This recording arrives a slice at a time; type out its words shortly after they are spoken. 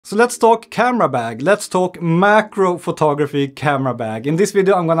So let's talk camera bag. Let's talk macro photography camera bag. In this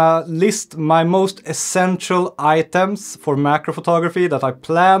video I'm gonna list my most essential items for macro photography that I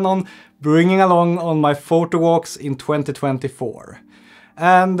plan on bringing along on my photo walks in 2024.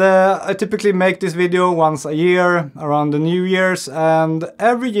 And I typically make this video once a year around the New Year's, and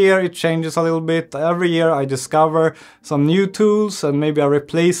every year it changes a little bit. Every year I discover some new tools and maybe I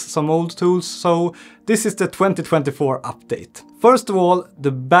replace some old tools. So this is the 2024 update. First of all,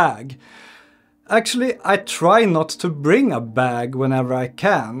 the bag. Actually, I try not to bring a bag whenever I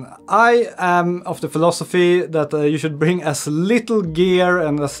can. I am of the philosophy that you should bring as little gear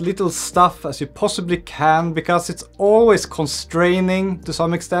and as little stuff as you possibly can, because it's always constraining to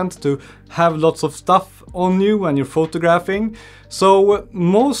some extent to have lots of stuff on you when you're photographing. So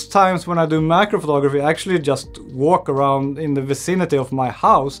most times when I do macro photography, I actually just walk around in the vicinity of my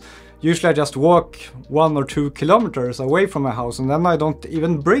house. Usually I just walk 1 or 2 kilometers away from my house, and then I don't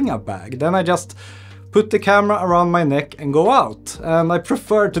even bring a bag. Then I just put the camera around my neck and go out. And I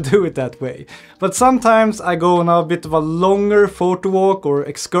prefer to do it that way. But sometimes I go on a bit of a longer photo walk or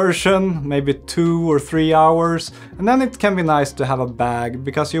excursion, maybe 2 or 3 hours. And then it can be nice to have a bag,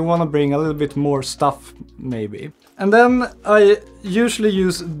 because you want to bring a little bit more stuff maybe. And then I usually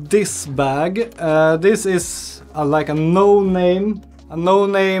use this bag. This is like a no-name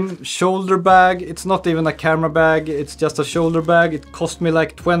shoulder bag. It's not even a camera bag, it's just a shoulder bag. It cost me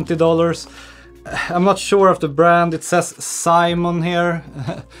like $20. I'm not sure of the brand. It says Simon here.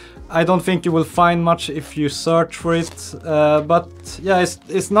 I don't think you will find much if you search for it. But yeah,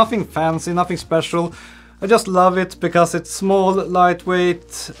 it's nothing fancy, nothing special. I just love it because it's small,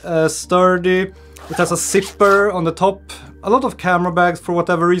 lightweight, sturdy. It has a zipper on the top. A lot of camera bags, for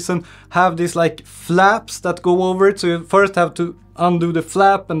whatever reason, have these like flaps that go over it. So you first have to undo the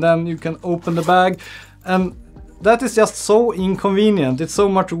flap and then you can open the bag. And that is just so inconvenient. It's so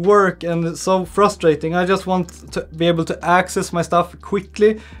much work and it's so frustrating. I just want to be able to access my stuff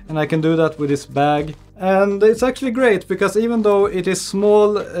quickly, and I can do that with this bag. And it's actually great because even though it is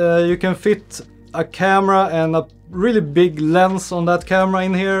small, you can fit a camera and a really big lens on that camera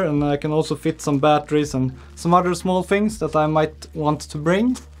in here, and I can also fit some batteries and some other small things that I might want to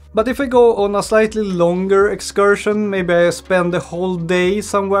bring. But if I go on a slightly longer excursion, maybe I spend the whole day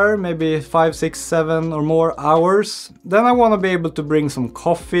somewhere, maybe 5, 6, 7 or more hours, then I want to be able to bring some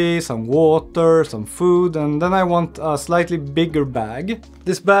coffee, some water, some food, and then I want a slightly bigger bag.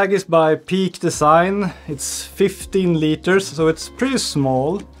 This bag is by Peak Design. It's 15 liters, so it's pretty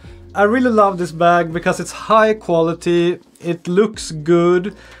small. I really love this bag because it's high quality, it looks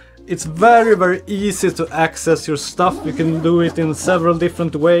good. It's very, very easy to access your stuff. You can do it in several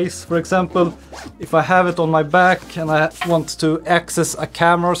different ways. For example, if I have it on my back and I want to access a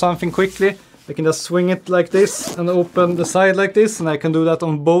camera or something quickly, I can just swing it like this and open the side like this, and I can do that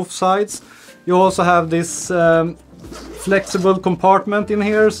on both sides. You also have this flexible compartment in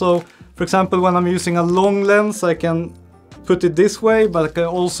here. So, for example, when I'm using a long lens, I can put it this way, but I can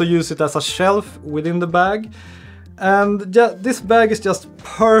also use it as a shelf within the bag. And this bag is just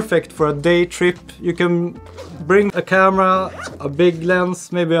perfect for a day trip. You can bring a camera, a big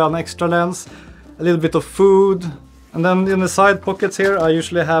lens, maybe an extra lens, a little bit of food. And then in the side pockets here I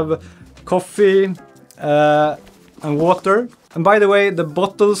usually have coffee and water. And by the way, the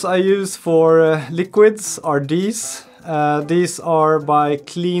bottles I use for liquids are these. These are by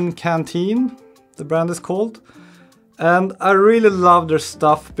Clean Canteen, the brand is called. And I really love their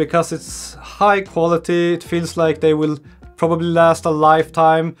stuff because it's high quality. It feels like they will probably last a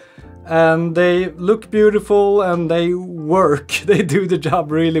lifetime. And they look beautiful and they work. They do the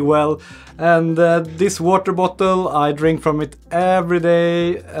job really well. And this water bottle, I drink from it every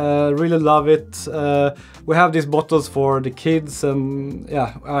day. Really love it. We have these bottles for the kids, and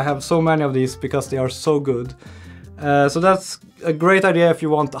yeah, I have so many of these because they are so good. So that's a great idea if you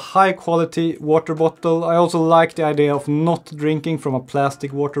want a high quality water bottle. I also like the idea of not drinking from a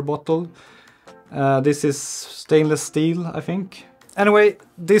plastic water bottle. This is stainless steel, I think. Anyway,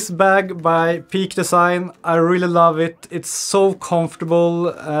 this bag by Peak Design, I really love it. It's so comfortable,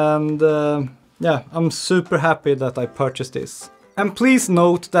 and yeah, I'm super happy that I purchased this. And please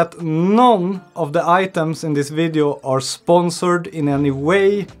note that none of the items in this video are sponsored in any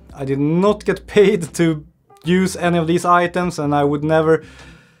way. I did not get paid to use any of these items, and I would never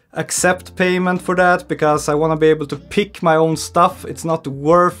accept payment for that because I want to be able to pick my own stuff. It's not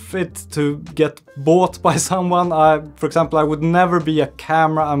worth it to get bought by someone. For example, I would never be a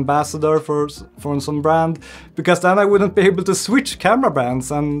camera ambassador for some brand because then I wouldn't be able to switch camera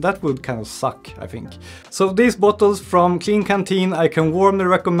brands, and that would kind of suck, I think. So these bottles from Clean Canteen, I can warmly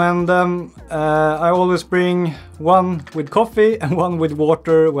recommend them. I always bring one with coffee and one with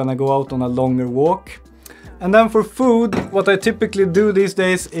water when I go out on a longer walk. And then for food, what I typically do these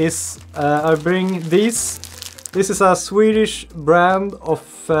days is I bring these. This is a Swedish brand of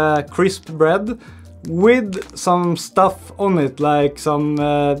crisp bread with some stuff on it, like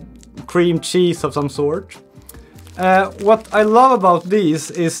some cream cheese of some sort. What I love about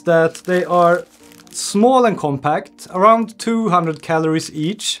these is that they are small and compact, around 200 calories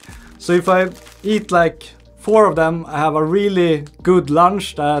each. So if I eat like 4 of them, I have a really good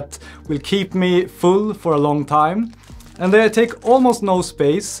lunch that will keep me full for a long time. And they take almost no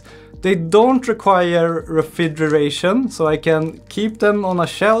space. They don't require refrigeration, so I can keep them on a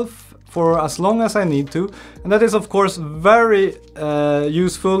shelf for as long as I need to. And that is of course very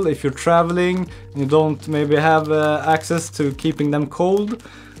useful if you're traveling and you don't maybe have access to keeping them cold.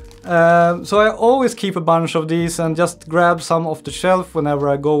 So I always keep a bunch of these and just grab some off the shelf whenever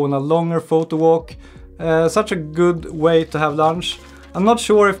I go on a longer photo walk. Such a good way to have lunch. I'm not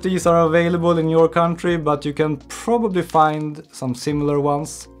sure if these are available in your country, but you can probably find some similar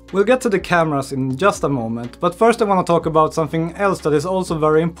ones. We'll get to the cameras in just a moment, but first I want to talk about something else that is also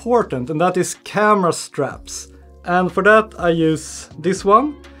very important, and that is camera straps. And for that I use this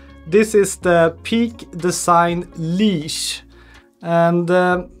one. This is the Peak Design Leash, and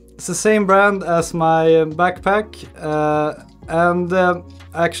it's the same brand as my backpack.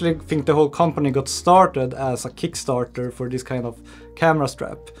 I actually think the whole company got started as a Kickstarter for this kind of camera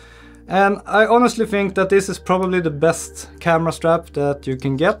strap. And I honestly think that this is probably the best camera strap that you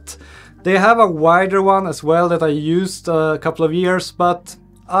can get. They have a wider one as well that I used a couple of years, but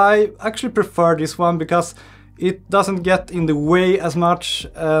I actually prefer this one because it doesn't get in the way as much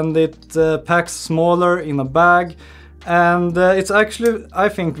and it packs smaller in a bag. And it's actually, I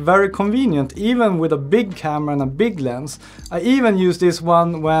think, very convenient, even with a big camera and a big lens. I even use this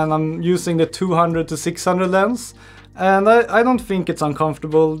one when I'm using the 200 to 600 lens. And I don't think it's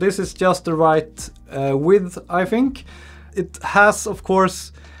uncomfortable. This is just the right width, I think. It has, of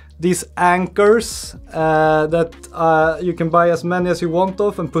course, these anchors that you can buy as many as you want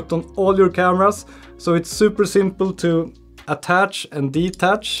of and put on all your cameras. So it's super simple to attach and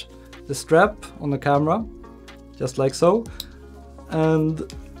detach the strap on the camera. Just like so,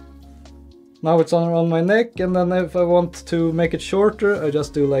 and now it's on around my neck, and then if I want to make it shorter I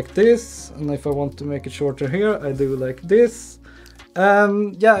just do like this, and if I want to make it shorter here I do like this.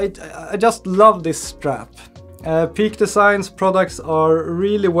 Yeah, I just love this strap. Peak Design's products are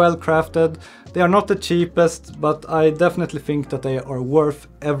really well crafted. They are not the cheapest, but I definitely think that they are worth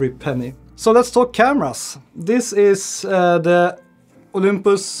every penny. So let's talk cameras. This is the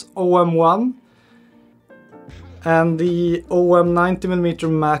Olympus OM1 and the OM 90mm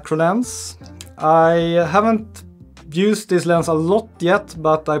macro lens. I haven't used this lens a lot yet,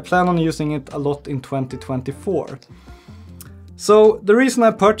 but I plan on using it a lot in 2024. So the reason I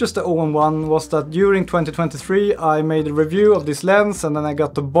purchased the OM1 was that during 2023 I made a review of this lens, and then I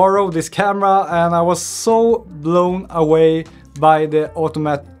got to borrow this camera, and I was so blown away by the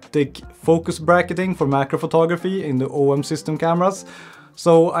automatic focus bracketing for macro photography in the OM system cameras.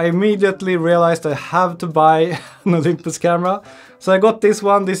 So I immediately realized I have to buy an Olympus camera. So I got this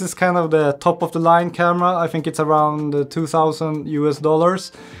one. This is kind of the top of the line camera. I think it's around $2,000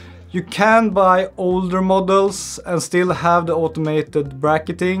 US. You can buy older models and still have the automated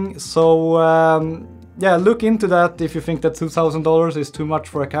bracketing. So yeah, look into that if you think that $2,000 is too much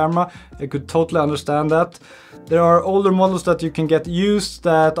for a camera. I could totally understand that. There are older models that you can get used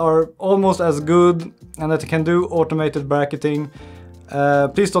that are almost as good and that can do automated bracketing.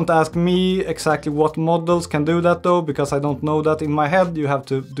 Please don't ask me exactly what models can do that though, because I don't know that in my head. You have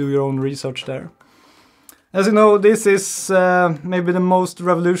to do your own research there. As you know, this is maybe the most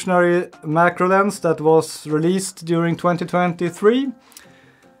revolutionary macro lens that was released during 2023.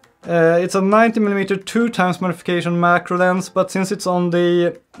 It's a 90mm 2x magnification macro lens, but since it's on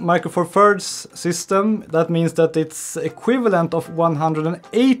the Micro Four Thirds system, that means that it's equivalent of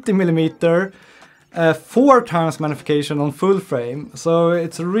 180mm 4x magnification on full frame. So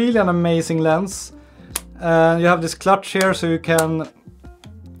it's really an amazing lens. You have this clutch here so you can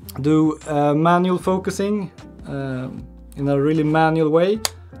do manual focusing in a really manual way,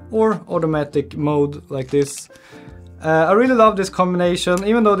 or automatic mode like this. I really love this combination.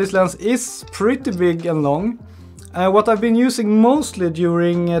 Even though this lens is pretty big and long, What I've been using mostly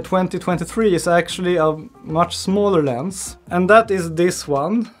during 2023 is actually a much smaller lens, and that is this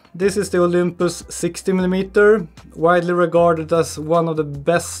one. This is the Olympus 60mm, widely regarded as one of the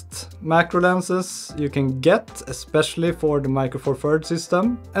best macro lenses you can get, especially for the Micro Four Thirds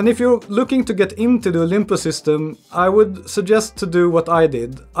system. And if you're looking to get into the Olympus system, I would suggest to do what I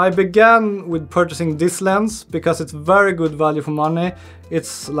did. I began with purchasing this lens because it's very good value for money.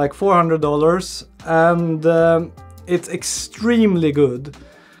 It's like $400 and it's extremely good.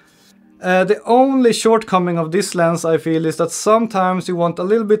 The only shortcoming of this lens, I feel, is that sometimes you want a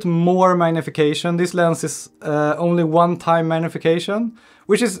little bit more magnification. This lens is only one-time magnification,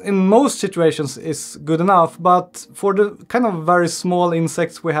 which is in most situations is good enough, but for the kind of very small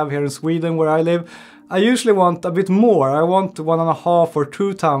insects we have here in Sweden where I live, I usually want a bit more. I want 1.5 or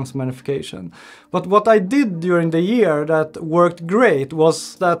 2 times magnification. But what I did during the year that worked great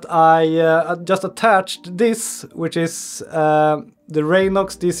was that I just attached this, which is the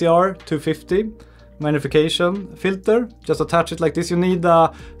Raynox DCR 250 magnification filter. Just attach it like this. You need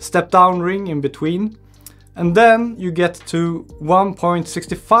a step down ring in between. And then you get to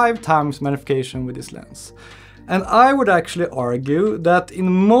 1.65 times magnification with this lens. And I would actually argue that in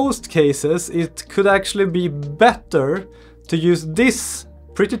most cases it could actually be better to use this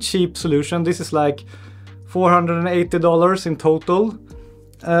pretty cheap solution. This is like $480 in total.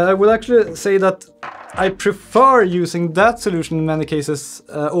 I would actually say that I prefer using that solution in many cases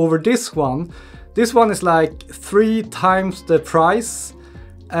over this one. This one is like 3 times the price,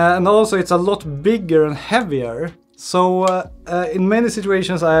 and also it's a lot bigger and heavier. So in many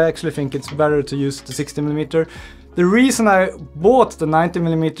situations I actually think it's better to use the 60mm. The reason I bought the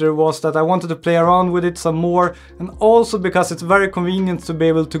 90mm was that I wanted to play around with it some more, and also because it's very convenient to be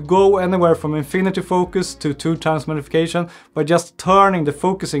able to go anywhere from infinity focus to 2 times magnification by just turning the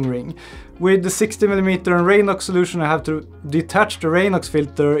focusing ring. With the 60mm and Raynox solution I have to detach the Raynox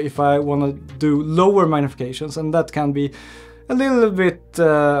filter if I want to do lower magnifications, and that can be a little bit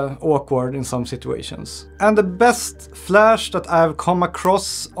awkward in some situations. And the best flash that I've come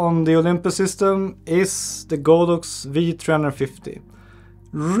across on the Olympus system is the Godox V350.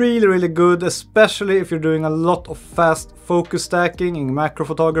 Really good, especially if you're doing a lot of fast focus stacking in macro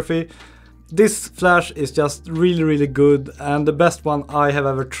photography. This flash is just really good, and the best one I have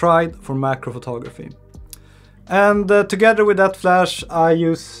ever tried for macro photography. And together with that flash I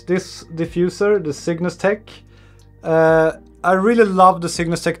use this diffuser, the Cygnus Tech. I really love the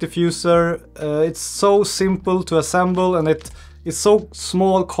Cygnus Tech diffuser. It's so simple to assemble, and it is so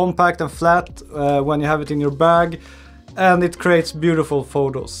small, compact and flat when you have it in your bag, and it creates beautiful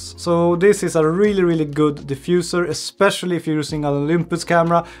photos. So this is a really good diffuser, especially if you're using an Olympus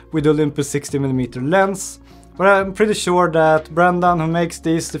camera with the Olympus 60mm lens. But I'm pretty sure that Brendan, who makes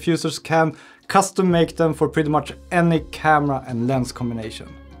these diffusers, can custom make them for pretty much any camera and lens combination.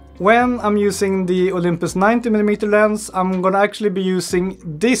 When I'm using the Olympus 90mm lens, I'm gonna actually be using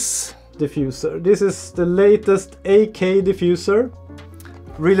this diffuser. This is the latest AK diffuser.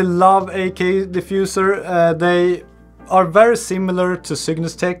 Really love AK diffuser. They are very similar to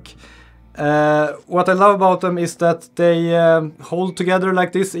Cygnus Tech. What I love about them is that they hold together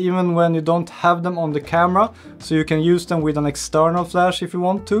like this even when you don't have them on the camera, so you can use them with an external flash if you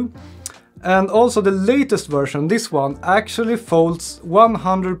want to. And also the latest version, this one, actually folds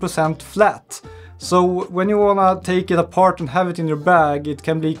 100% flat. So when you wanna take it apart and have it in your bag, it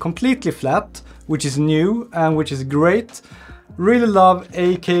can be completely flat, which is new and which is great. Really love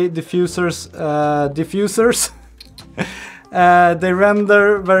AK diffusers. They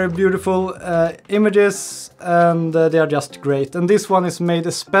render very beautiful images, and they are just great. And this one is made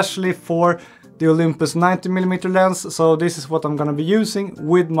especially for the Olympus 90mm lens, so this is what I'm gonna be using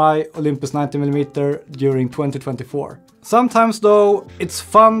with my Olympus 90mm during 2024. Sometimes though, it's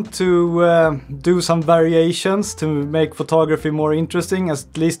fun to do some variations to make photography more interesting, at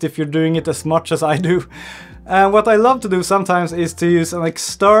least if you're doing it as much as I do. And what I love to do sometimes is to use an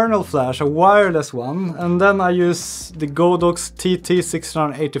external flash, a wireless one, and then I use the Godox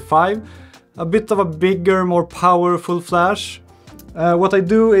TT685, a bit of a bigger, more powerful flash. What I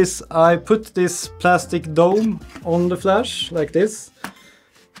do is I put this plastic dome on the flash like this,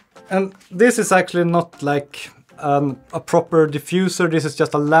 and this is actually not like a proper diffuser. This is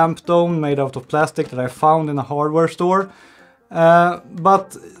just a lamp dome made out of plastic that I found in a hardware store,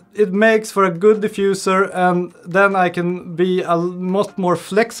 but it makes for a good diffuser, and then I can be a lot more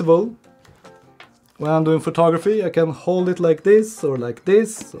flexible when I'm doing photography. I can hold it like this or like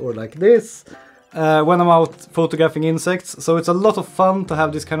this or like this when I'm out photographing insects. So it's a lot of fun to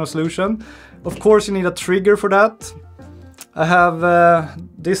have this kind of solution. Of course you need a trigger for that. I have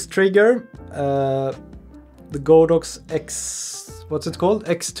this trigger. the Godox X, what's it called?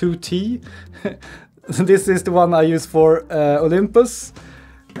 X2T. This is the one I use for Olympus.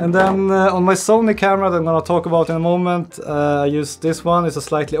 And then on my Sony camera that I'm gonna talk about in a moment, I use this one. It's a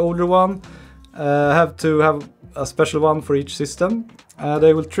slightly older one. I have to have a special one for each system.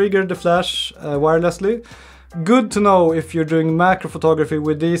 They will trigger the flash wirelessly. Good to know if you're doing macro photography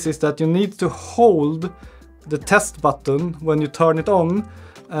with these is that you need to hold the test button when you turn it on,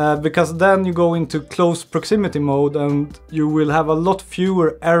 because then you go into close proximity mode and you will have a lot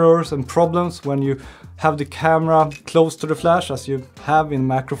fewer errors and problems when you have the camera close to the flash as you have in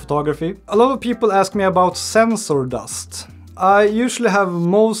macro photography. A lot of people ask me about sensor dust. I usually have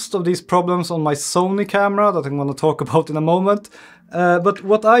most of these problems on my Sony camera that I'm going to talk about in a moment. But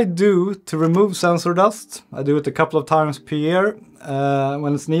what I do to remove sensor dust, I do it a couple of times per year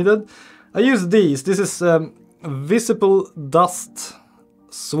when it's needed. I use these. This is visible dust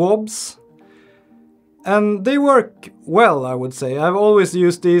swabs. And they work well, I would say. I've always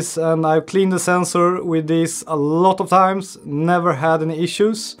used these and I've cleaned the sensor with these a lot of times. Never had any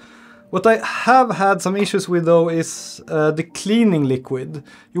issues. What I have had some issues with though is the cleaning liquid.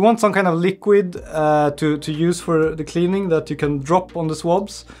 You want some kind of liquid to use for the cleaning that you can drop on the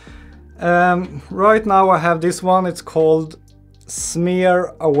swabs. Right now I have this one, it's called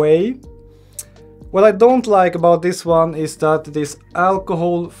Smear Away. What I don't like about this one is that it is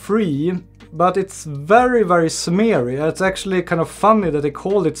alcohol free, but it's very, very smeary. It's actually kind of funny that they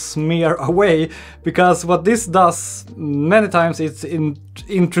call it Smear Away, because what this does many times it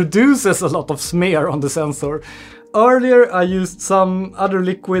introduces a lot of smear on the sensor. Earlier I used some other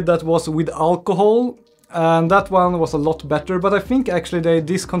liquid that was with alcohol, and that one was a lot better, but I think actually they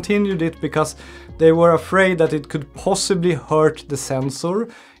discontinued it because they were afraid that it could possibly hurt the sensor.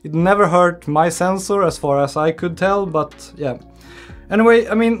 It never hurt my sensor as far as I could tell, but yeah. Anyway,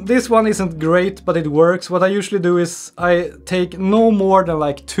 I mean, this one isn't great, but it works. What I usually do is I take no more than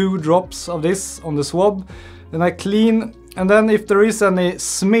like 2 drops of this on the swab, then I clean, and then if there is any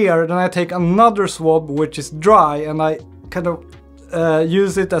smear, then I take another swab which is dry and I kind of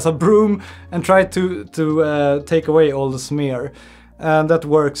use it as a broom and try to take away all the smear. And that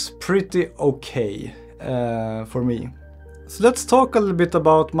works pretty okay for me. So let's talk a little bit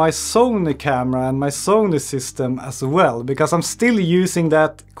about my Sony camera and my Sony system as well, because I'm still using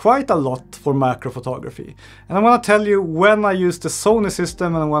that quite a lot for macro photography. And I'm gonna tell you when I use the Sony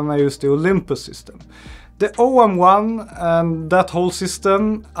system and when I use the Olympus system. The OM1 and that whole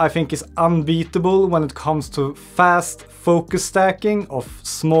system I think is unbeatable when it comes to fast focus stacking of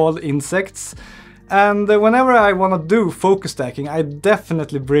small insects. And whenever I want to do focus stacking, I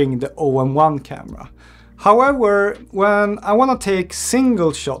definitely bring the OM1 camera. However, when I want to take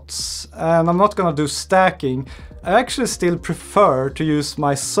single shots and I'm not gonna do stacking, I actually still prefer to use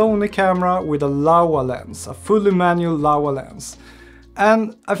my Sony camera with a Laowa lens, a fully manual Laowa lens.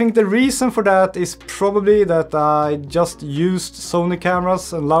 And I think the reason for that is probably that I just used Sony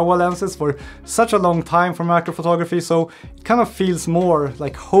cameras and Laowa lenses for such a long time for macro photography, so it kind of feels more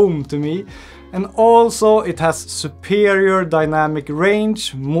like home to me. And also it has superior dynamic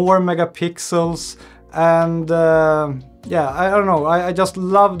range, more megapixels, and yeah, I don't know, I just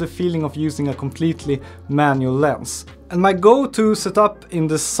love the feeling of using a completely manual lens. And my go-to setup in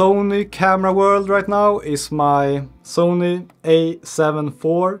the Sony camera world right now is my Sony a7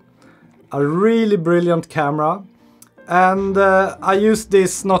 IV, a really brilliant camera. And I use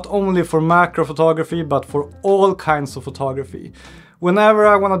this not only for macro photography, but for all kinds of photography. Whenever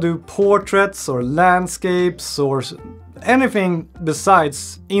I want to do portraits or landscapes or anything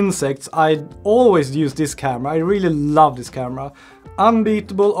besides insects, I always use this camera. I really love this camera.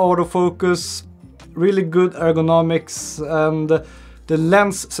 Unbeatable autofocus, really good ergonomics, and the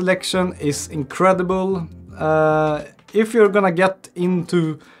lens selection is incredible. If you're gonna get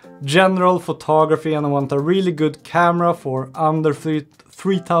into general photography and want a really good camera for under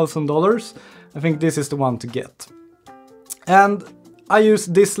 $3,000, I think this is the one to get. And I use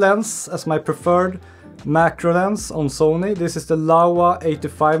this lens as my preferred macro lens on Sony. This is the Laowa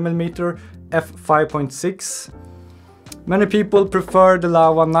 85mm f5.6. Many people prefer the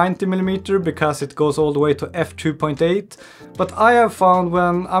Laowa 90mm because it goes all the way to f2.8. But I have found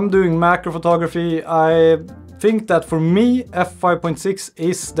when I'm doing macro photography, I think that for me f5.6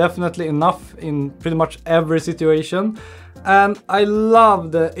 is definitely enough in pretty much every situation. And I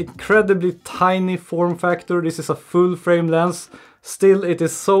love the incredibly tiny form factor. This is a full frame lens. Still, it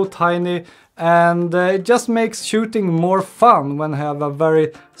is so tiny, and it just makes shooting more fun when I have a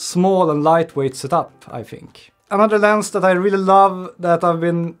very small and lightweight setup, I think. Another lens that I really love that I've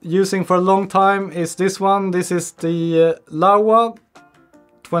been using for a long time is this one. This is the Laowa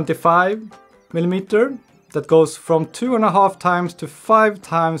 25mm. that goes from 2.5 times to 5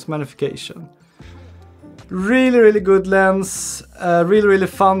 times magnification. Really good lens, really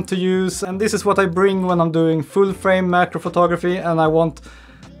fun to use, and this is what I bring when I'm doing full frame macro photography and I want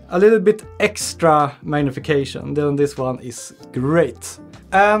a little bit extra magnification. Then this one is great.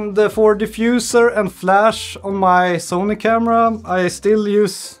 And for diffuser and flash on my Sony camera, I still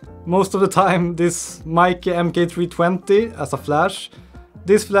use most of the time this Micael MK320 as a flash.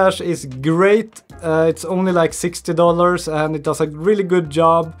 This flash is great, it's only like $60 and it does a really good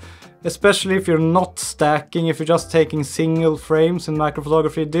job, especially if you're not stacking, if you're just taking single frames in macro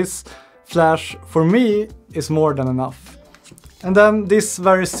photography. This flash for me is more than enough. And then this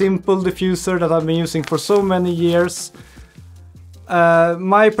very simple diffuser that I've been using for so many years.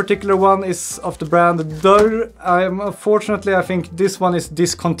 My particular one is of the brand Widell. Unfortunately, I think this one is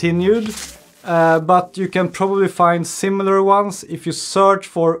discontinued, but you can probably find similar ones if you search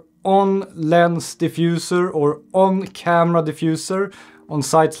for on-lens diffuser or on-camera diffuser on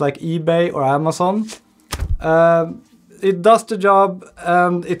sites like eBay or Amazon. It does the job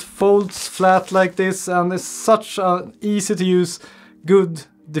and it folds flat like this, and it's such an easy to use, good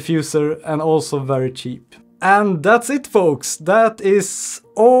diffuser and also very cheap. And that's it, folks. That is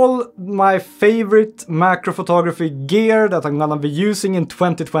all my favorite macro photography gear that I'm gonna be using in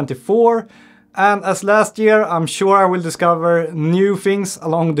 2024. And as last year, I'm sure I will discover new things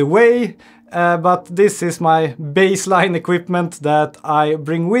along the way. But this is my baseline equipment that I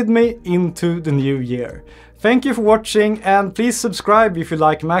bring with me into the new year. Thank you for watching, and please subscribe if you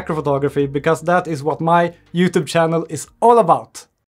like macro photography, because that is what my YouTube channel is all about.